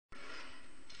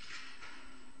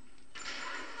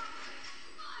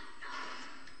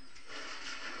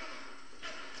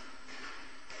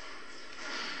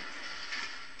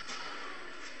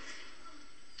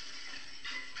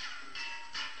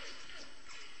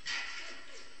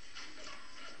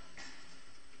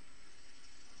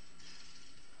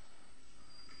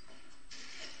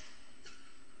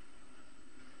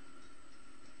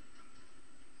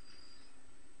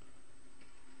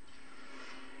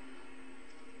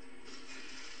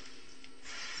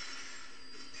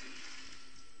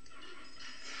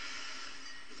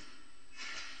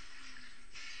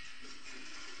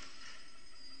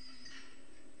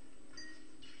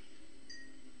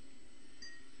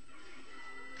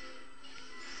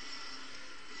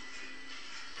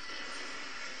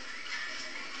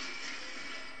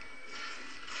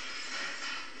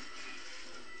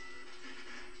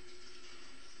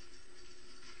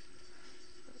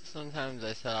sometimes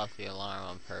I set off the alarm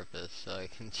on purpose so I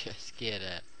can just get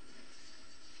at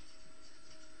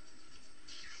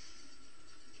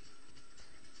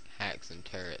hacks and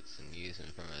turrets and use them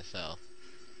for myself.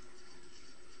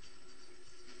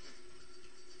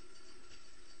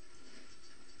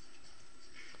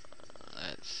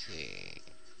 Let's see.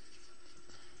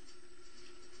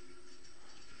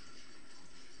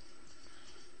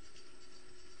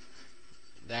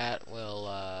 That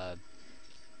will,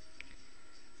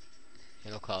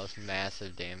 it'll cause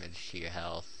massive damage to your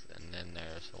health. And then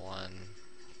there's one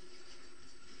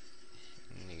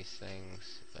in these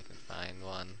things. If I can find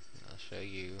one, I'll show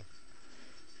you.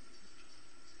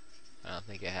 I don't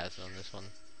think it has it on this one.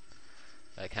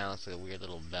 But it kind of looks like a weird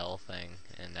little bell thing,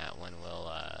 and that one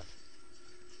will,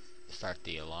 start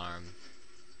the alarm.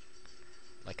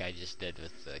 Like I just did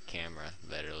with the camera,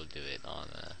 but it'll do it on,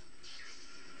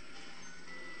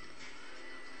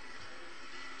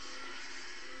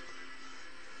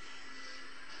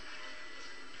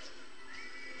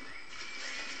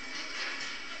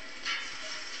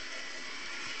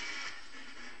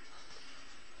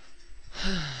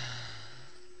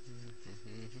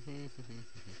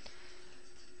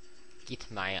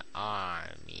 get my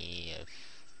army.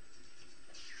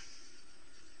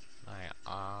 My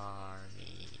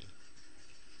army.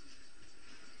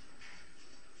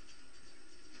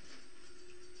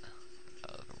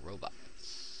 Of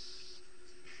robots.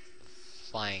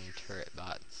 Flying turret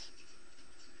bots.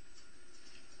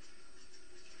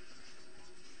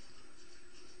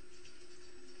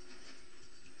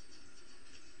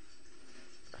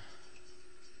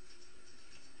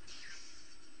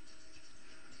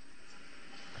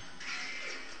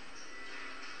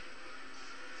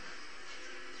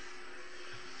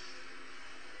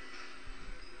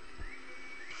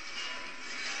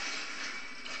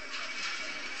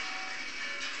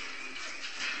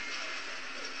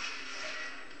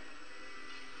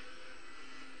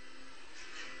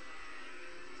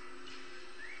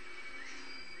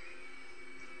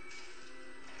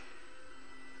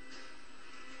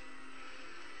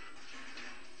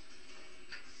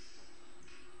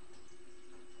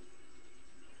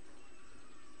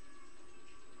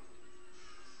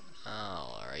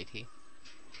 Alrighty.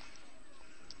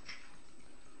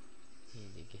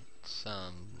 Need to get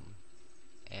some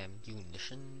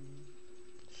ammunition.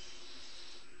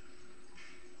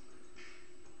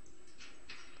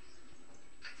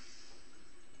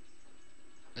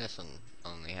 This one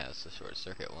only has the short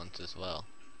circuit ones as well.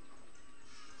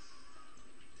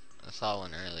 I saw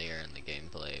one earlier in the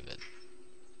gameplay, but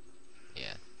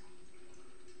yeah.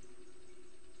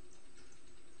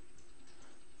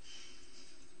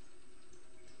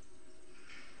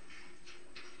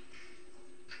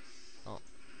 Oh.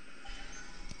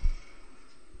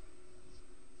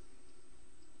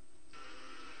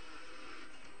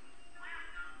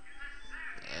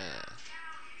 Yeah.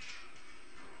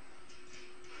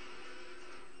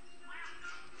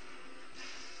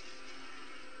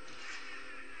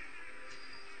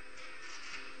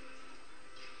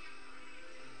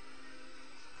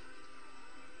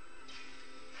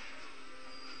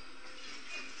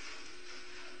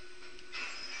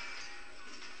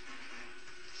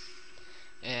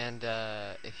 And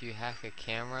if you hack a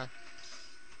camera,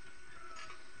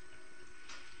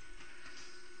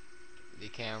 the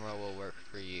camera will work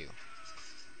for you.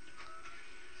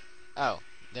 Oh,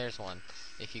 there's one.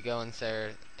 If you go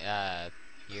inside,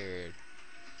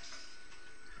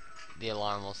 the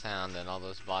alarm will sound, and all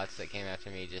those bots that came after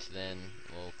me just then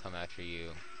will come after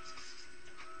you.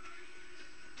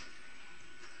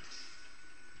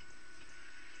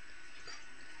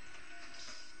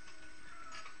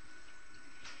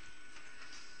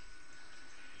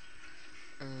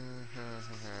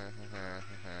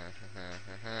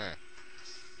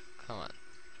 Come on.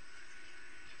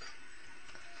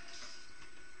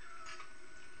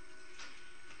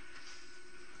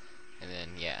 And then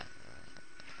yeah,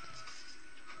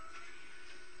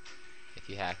 if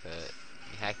you hack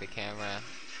the camera,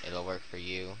 it'll work for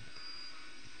you.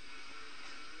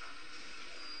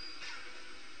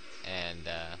 And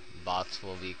bots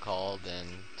will be called in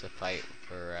to fight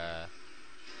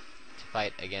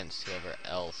against whoever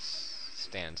else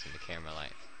stands in the camera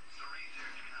light.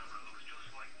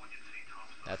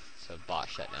 That's a bot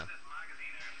shutdown.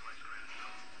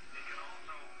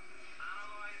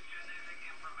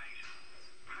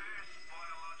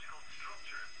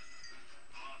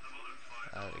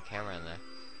 Oh, the camera in there.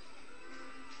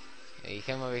 Yeah, you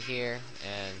come over here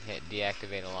and hit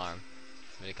deactivate alarm.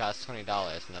 But it costs $20, and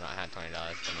I don't have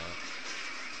 $20 for now.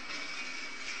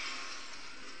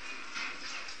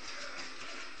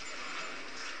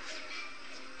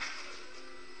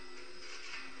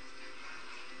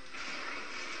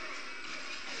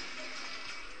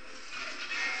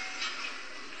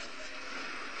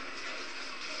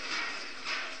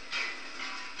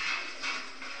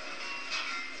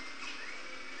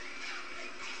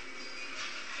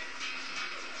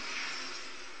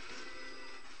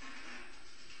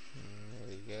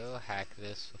 hack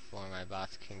this before my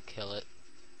bots can kill it.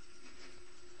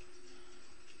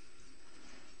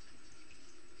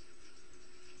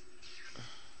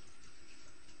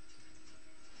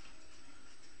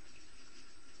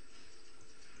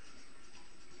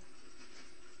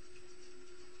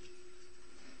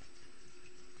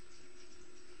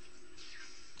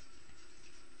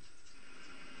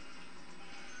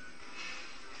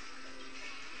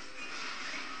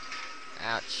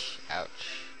 Ouch, ouch.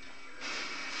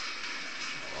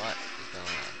 What is going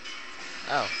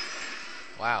on? Oh,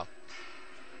 wow.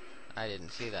 I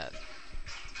didn't see that.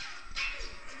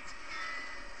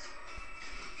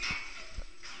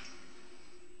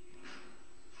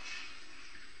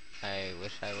 I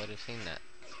wish I would have seen that.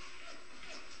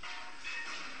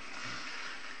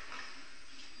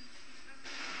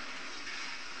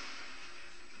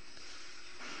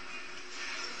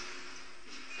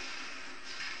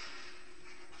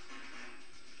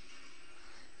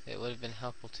 It would have been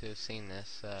helpful to have seen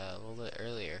this a little bit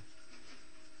earlier,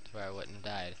 to where I wouldn't have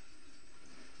died.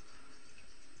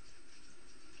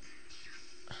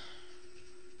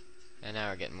 And now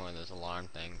we're getting more of those alarm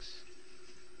things.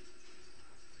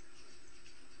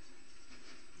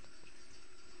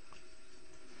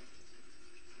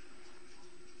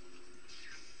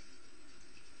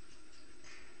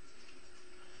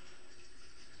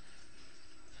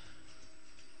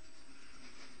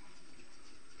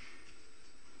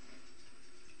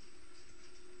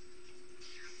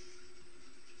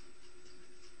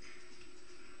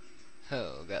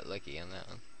 Oh, got lucky on that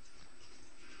one.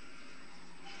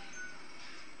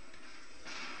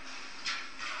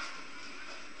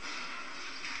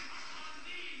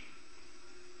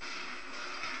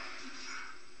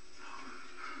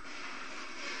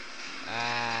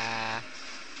 Ah,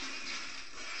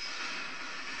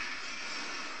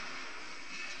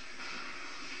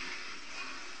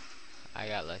 I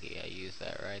got lucky. I used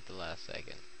that right the last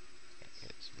second.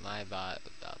 It's my bot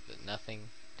without the nothing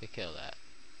to kill that.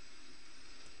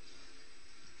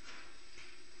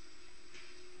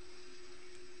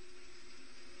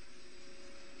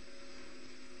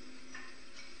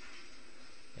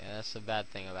 Yeah, that's the bad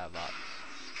thing about bots.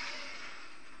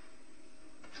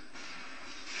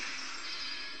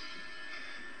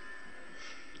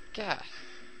 God.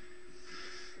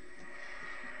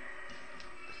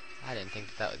 I didn't think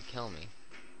that would kill me.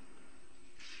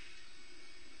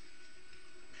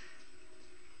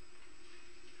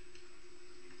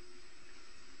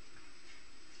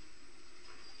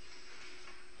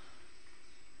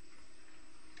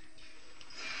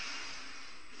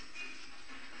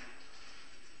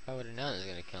 If I would have known it was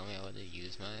going to kill me, I would have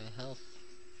used my health.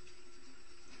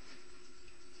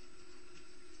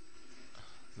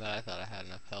 But I thought I had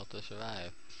enough health to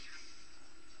survive.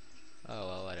 Oh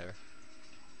well, whatever.